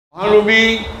মহানবী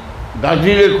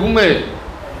গাজীরে খুমের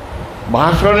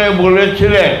ভাষণে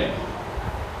বলেছিলেন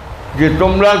যে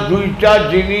তোমরা দুইটা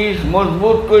জিনিস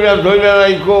মজবুত করে ধরে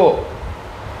রাখো,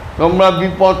 তোমরা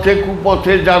বিপথে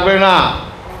কুপথে যাবে না,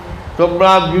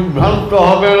 তোমরা বিভ্রান্ত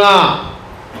হবে না।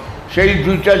 সেই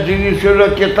দুইটা জিনিস হলো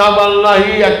কেতাব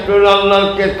আল্লাহি, একটা হলো আল্লাহর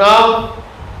কেতাব,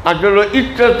 একটা হলো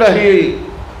ইত্তেতাহি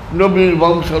নবীর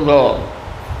বংশধর।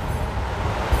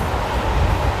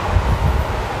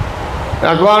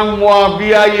 এখন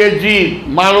মুয়াবিয়া, ইয়াজিদ,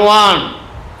 মারওয়ান,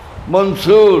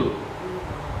 মনসুর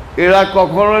এরা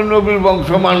কখনোই নবীর বংশ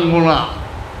মানব না,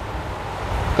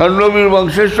 কারণ নবীর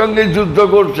বংশের সঙ্গে যুদ্ধ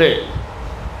করছে,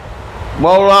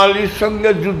 মাওলা আলীর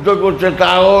সঙ্গে যুদ্ধ করছে,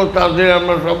 তাও তাদের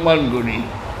আমরা সম্মান করি।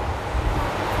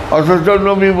 অথচ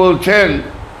নবী বলছেন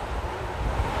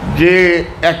যে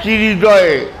একই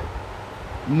হৃদয়ে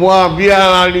মুয়াবিয়া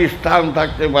আর আলীর স্থান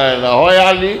থাকতে পারে না, হয়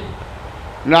আলী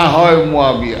না হয়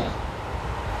মুয়াবিয়া।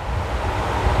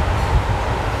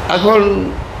 এখন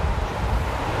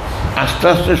আস্তে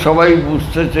আস্তে সবাই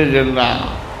বুঝতেছে যে না,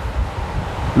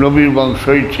 নবীর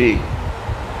বংশই ঠিক,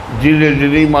 ধীরে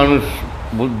ধীরেই মানুষ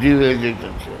বুদ্ধি হয়ে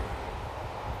যেতেছে।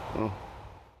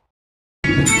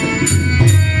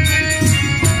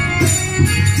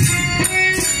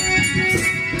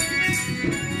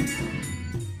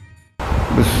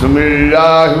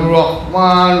 বিসমিল্লাহির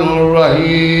রহমানির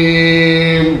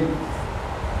রহিম।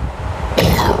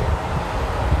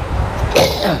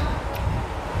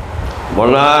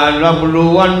 ولا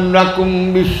نبلونكم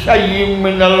بشيء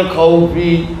من الخوف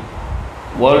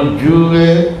والجوع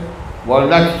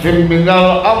ونقص من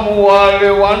الأموال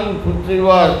والأنفس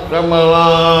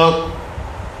والثمرات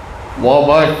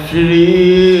وبشر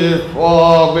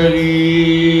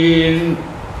الصابرين।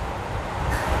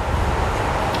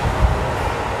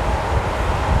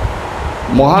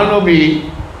 মহানবী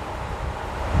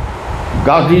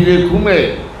গাজীরে খুমে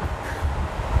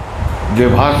যে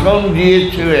ভাষণ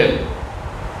দিয়েছিলেন,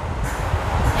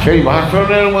 সেই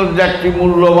ভাষণের মধ্যে একটি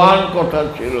মূল্যবান কথা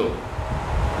ছিল।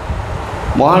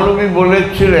 মহানবী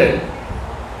বলেছিলেন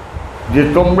যে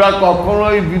তোমরা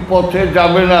কখনোই বিপথে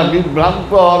যাবে না,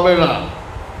 বিভ্রান্ত হবে না,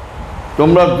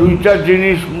 তোমরা দুইটা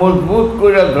জিনিস মজবুত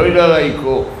করে ধরে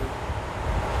রাখো,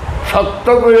 শক্ত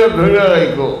করে ধরে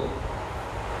রাখো।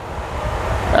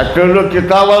 একটা হলো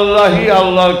কিতাব আল্লাহি,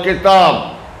 আল্লাহর কিতাব,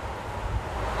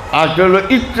 আর হলো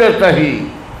ইত্তেতাহি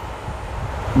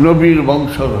নবীর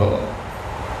বংশধর।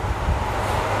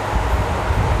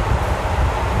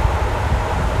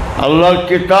 আল্লাহর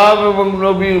কিতাব এবং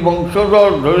নবীর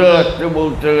বংশধর ধরে রাখতে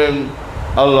বলছিলেন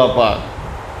আল্লাহ পাক।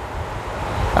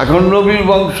 এখন নবীর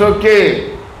বংশকে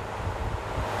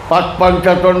 ৫ ৫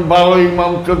 ১২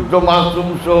 ইমাম, ১৪ মাসুম,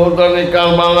 শহীদানে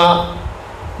কারবালা,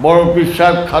 বড় পীর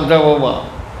সাহেব, খাজা বাবা,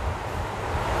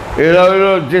 এরা হল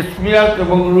জিসমিয়াত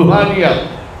এবং রুহানিয়াত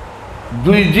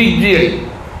দুই দিক দিয়ে।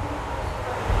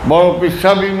 বড় পীর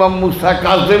সাহেব ইমাম মুসা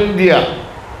কাজেম দিয়া,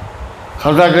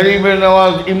 খাজা গরিবে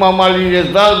নওয়াজ ইমাম আলী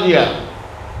রেজা দিয়া।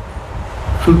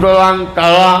 সুতরাং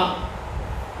তারা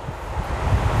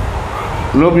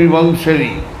নবী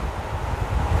বংশেরই।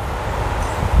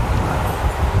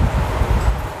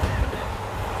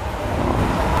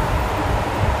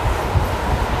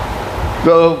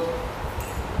 তো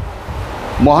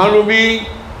মহানবী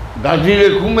গাজীরে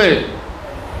খুমের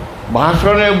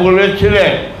ভাষণে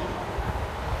বলেছিলেন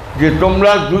যে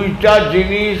তোমরা দুইটা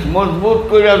জিনিস মজবুত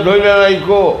করে ধরে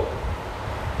রাখো,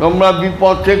 তোমরা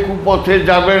বিপথে কুপথে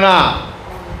যাবে না,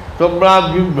 তোমরা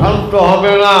বিভ্রান্ত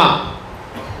হবে না।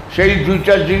 সেই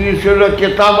দুইটা জিনিস হলো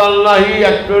কেতাব আল্লাহি,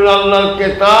 একটা হলো আল্লাহর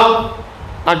কেতাব,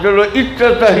 একটা হলো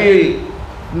ইত্তেতাহি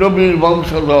নবীর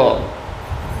বংশধর।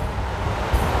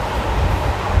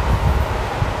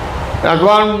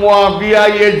 এখন মুয়াবিয়া,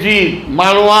 ইয়াজিদ,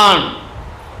 মারওয়ান,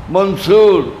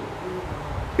 মনসুর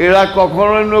এরা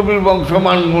কখনোই নবীর বংশ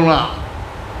মানব না,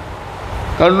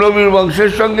 কারণ নবীর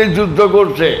বংশের সঙ্গে যুদ্ধ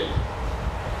করছে,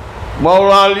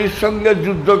 মাওলা আলীর সঙ্গে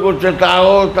যুদ্ধ করছে,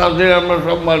 তাও তাদের আমরা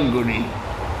সম্মান করি।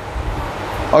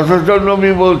 অথচ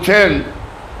নবী বলছেন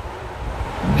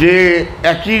যে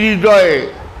একই হৃদয়ে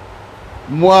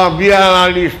মুয়াবিয়া আর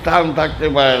আলীর স্থান থাকতে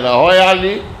পারে না, হয়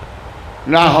আলী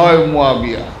না হয়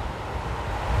মুয়াবিয়া।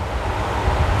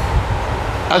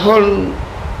 এখন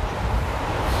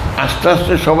আস্তে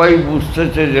আস্তে সবাই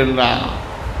বুঝতেছে যে না,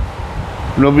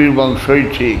 নবীর বংশই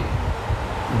ঠিক,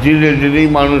 ধীরে ধীরেই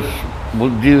মানুষ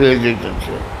বুদ্ধি হয়ে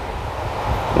যেতেছে।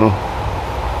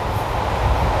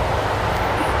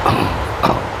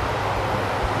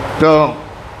 তো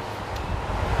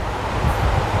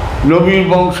নবীর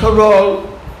বংশধর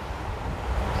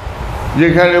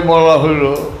যেখানে বলা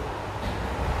হলো,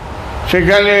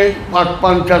 সেখানে ৫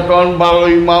 পাঞ্চাতন ১২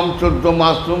 ইমাম ১৪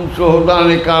 মাসুম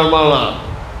সোহদানে কারবালা,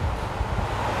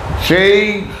 সেই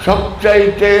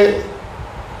সবচাইতে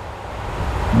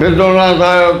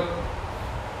বেদনাদায়ক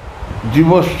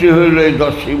দিবসটি হইল এই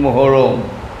 ১০ই মুহররম।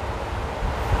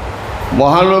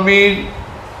 মহানবীর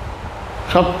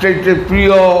সবচাইতে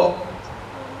প্রিয়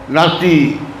নাতি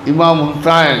ইমাম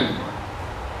হুসাইন,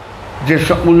 যে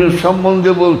উনি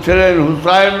সম্বন্ধে বলছিলেন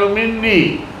হুসাইন মিন্নি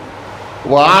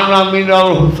ওয়ান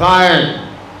আমিনাল হুসাইন,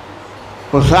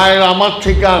 হুসাইন আমার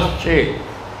থেকে আসছে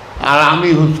আর আমি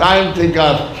হুসাইন থেকে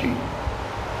আসছি।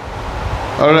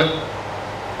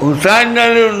 হুসাইন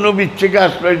নবীর থেকে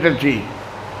আসলো এটা ঠিক,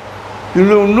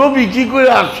 কিন্তু নবী কী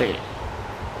করে আসে?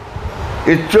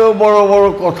 এর চেয়েও বড় বড়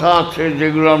কথা আছে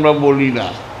যেগুলো আমরা বলি না,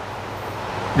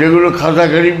 যেগুলো খাজা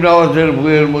গরিব নওয়াজের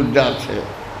বইয়ের মধ্যে আছে,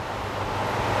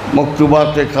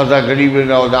 মকতুবাতে খাজা গরিবের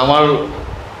নওয়াজ, আমার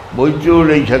বইতেও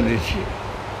লেখা দিয়েছে।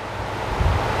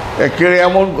 একেবারে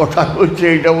এমন কথা বলছে,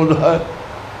 এটা বোধ হয়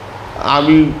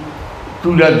আমি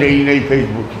তুলে দেই নাই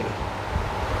ফেসবুকে,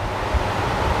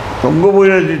 সঙ্গ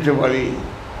বইলে দিতে পারি।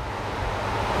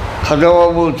 খাজা বাবা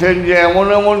বলছেন যে এমন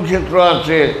এমন ক্ষেত্র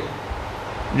আছে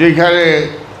যেখানে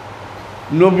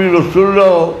নবী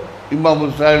রসুলরাও ইমাম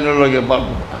হুসাইনের লগে পারব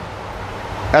না,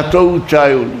 এত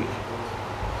উচ্চায় উনি।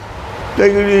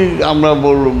 সেগুলি আমরা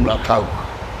বললাম না, থাক,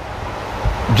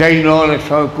 যাই না, অনেক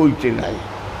সময় কইতে নাই।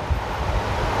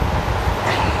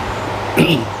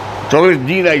 তবে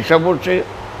দিন আইসা পড়ছে,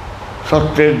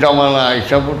 সত্যের জামানা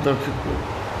আইসা পড়তেছে।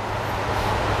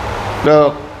 তো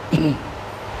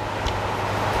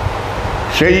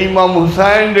সেই ইমাম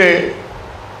হুসাইনরে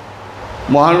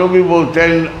মহানবী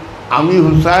বলতেন আমি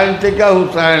হুসাইন থেকে,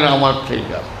 হুসাইন আমার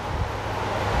থেকে।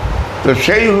 তো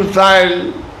সেই হুসাইন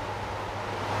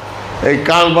এই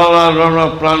কারবালা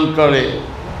রণপ্রান্তরে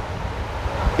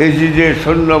এজিদের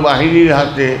সৈন্যবাহিনীর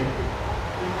হাতে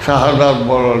শাহাদাত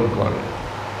বরণ করে।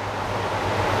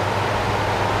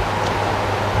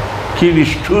 কি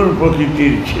নিষ্ঠুর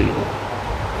প্রকৃতির ছিল!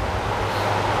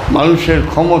 মানুষের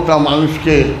ক্ষমতা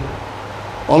মানুষকে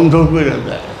অন্ধ করে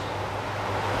দেয়,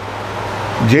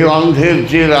 যে অন্ধের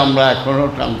জেল আমরা এখনো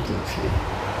টানতেছি।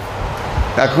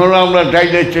 এখনো আমরা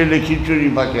ডাইডে চেলে খিচুড়ি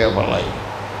পাকিয়ে বলাই।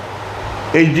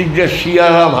 এই দিক দিয়ে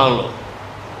শিয়ারা ভালো,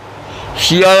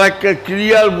 শিয়ারাকে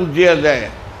ক্লিয়ার বুঝিয়ে দেয়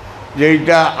যে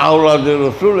এইটা আওলাদের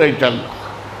রসুল, এইটা না।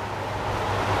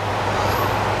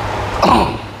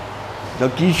 তো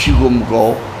কি শিকুম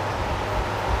কও,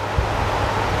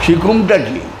 শিকুমটা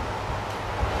কি?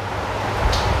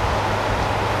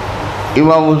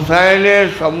 ইমাম হুসাইনের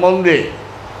সম্বন্ধে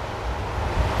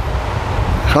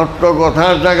সত্য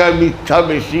কথার জায়গায় মিথ্যা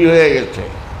বেশি হয়ে গেছে।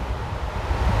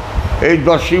 এই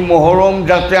 10ই মুহররম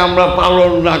যাতে আমরা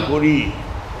পালন না করি,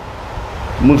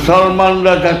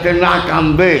 মুসলমানরা যাতে না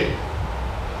কাঁদবে,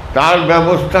 তার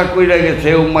ব্যবস্থা করে গেছে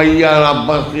উমাইয়ার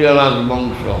আব্বাসিয়া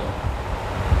রাজবংশ,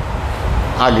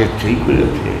 আগে ঠিক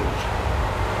করেছে।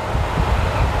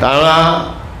 তারা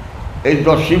এই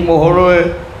 10ই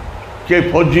মুহররমকে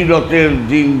ফজিলতের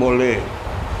দিন বলে,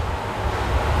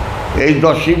 এই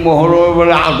 10ই মুহররমে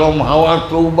বলে আদম হাওয়ার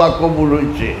তওবা কবুল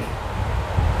হয়েছে।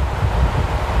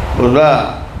 বোঝা?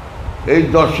 এই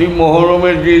 10ই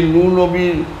মুহররমের যে নূহ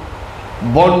নবীর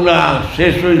বন্যা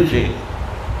শেষ হয়েছে,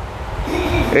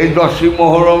 এই 10ই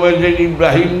মুহররমের যে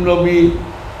ইব্রাহিম নবী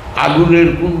আগুনের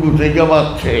কুণ্ডু থেকে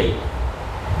বাঁচছে,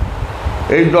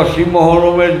 এই 10ই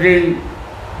মুহররমের দিন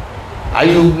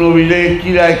আইয়ুব নবীরে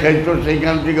কিরায় খাইত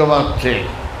সেখান থেকে বাঁচছে,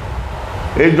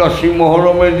 এই 10ই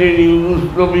মুহররমের দিন ইউনুস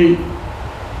নবী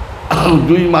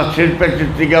 2 মাছের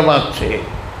পেটের থেকে বাঁচছে।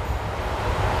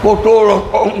 কত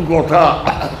রকম কথা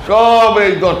সব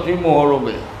এই 10ই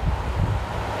মুহররমে।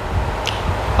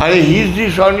 আর হিজরি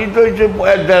সনিত হয়েছে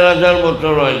 1500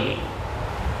 বছর হয়নি।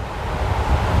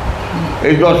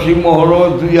 এই 10ই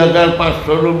মুহররম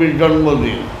 2500 নবীর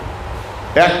জন্মদিন,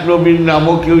 এক নবীর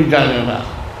নামও কেউ জানে না,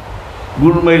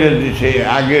 গুল মেরে দিছে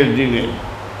আগের দিনে।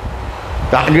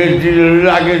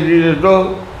 আগের দিনে তো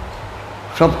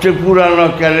সবচেয়ে পুরানো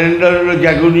ক্যালেন্ডার হলো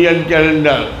গ্রেগরিয়ান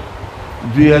ক্যালেন্ডার,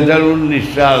 2019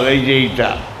 সাল। এই যে এইটা,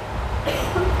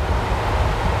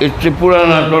 এর চেয়ে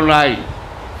পুরানো তো নাই।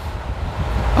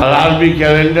 আর আরবি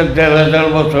ক্যালেন্ডার 1000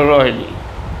 বছর হয়নি।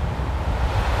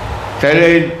 তাহলে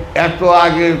এত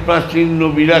আগের প্রাচীন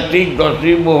নবীরা ঠিক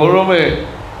 10ই মুহররমে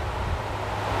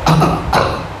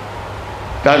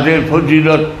তাদের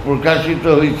ফজিলত প্রকাশিত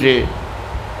হয়েছে,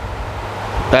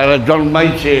 তারা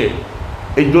জন্মাইছে,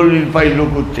 এই দলিল পাইল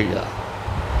কোত্থেকে?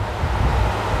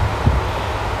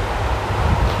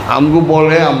 আমগো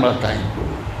বলে আমরা তাই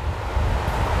করি,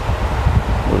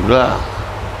 বুঝলা?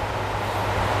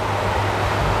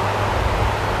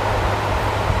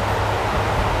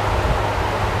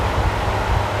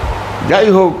 যাই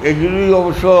হোক, এগুলি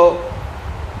অবশ্য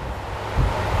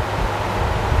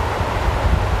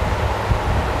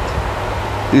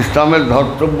ইসলামের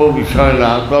ধর্তব্য বিষয় না,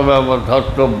 তবে আমার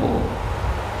ধর্তব্য।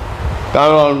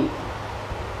 কারণ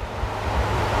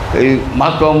এই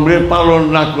মাতমরে পালন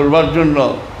না করবার জন্য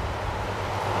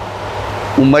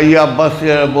উমাইয়া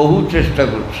আব্বাসীরা বহু চেষ্টা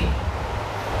করছে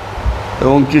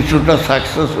এবং কিছুটা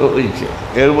সাকসেস হয়েছে।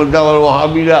 এর মধ্যে আবার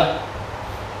ওহাবিরা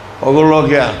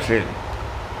অগলগে আছেন।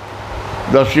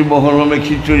 10ই মহরমে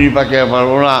খিচুড়ি পাকিয়ে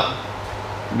পারবো না,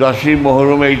 10ই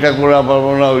মহরমে এইটা করা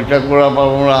পারবো না, ওইটা করা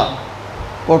পারবো না,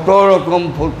 কত রকম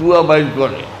ফতুয়া বাইর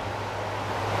করে।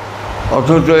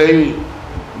 অথচ এই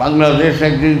বাংলাদেশ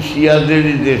একদিন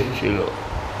শিয়াদেরই দেশ ছিল,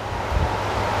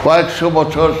 কয়েকশো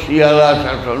বছর শিয়ারা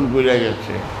শাসন করে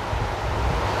গেছে।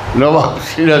 নবাব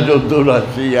সিরাজউদ্দৌলা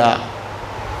শিয়া,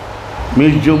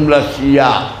 মীর জুমলা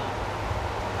শিয়া,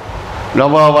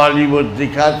 নবাব আলী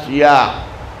বদ্রিকা শিয়া,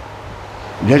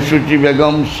 ঝেসুটি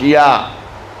বেগম শিয়া,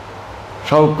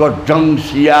 শওকত জং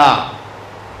শিয়া।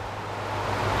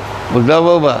 বুঝা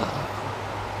বাবা,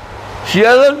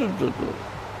 শিয়ারা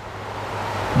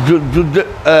যুদ্ধে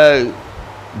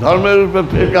ধর্মের উপরে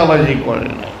ফেকাবাজি করে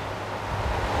না,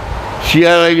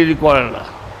 শিয়ারাগিরি করে না।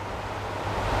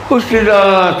 কুস্তি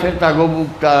যারা আছে তাকে মুখ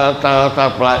তারা তা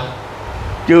প্রায়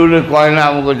কেউ কয় না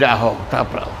আমাকে যা হোক, তা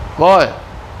প্রায় কয়।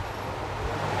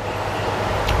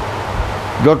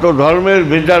 যত ধর্মের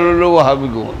ভেজাল হলেও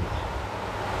ওহাবিগণ।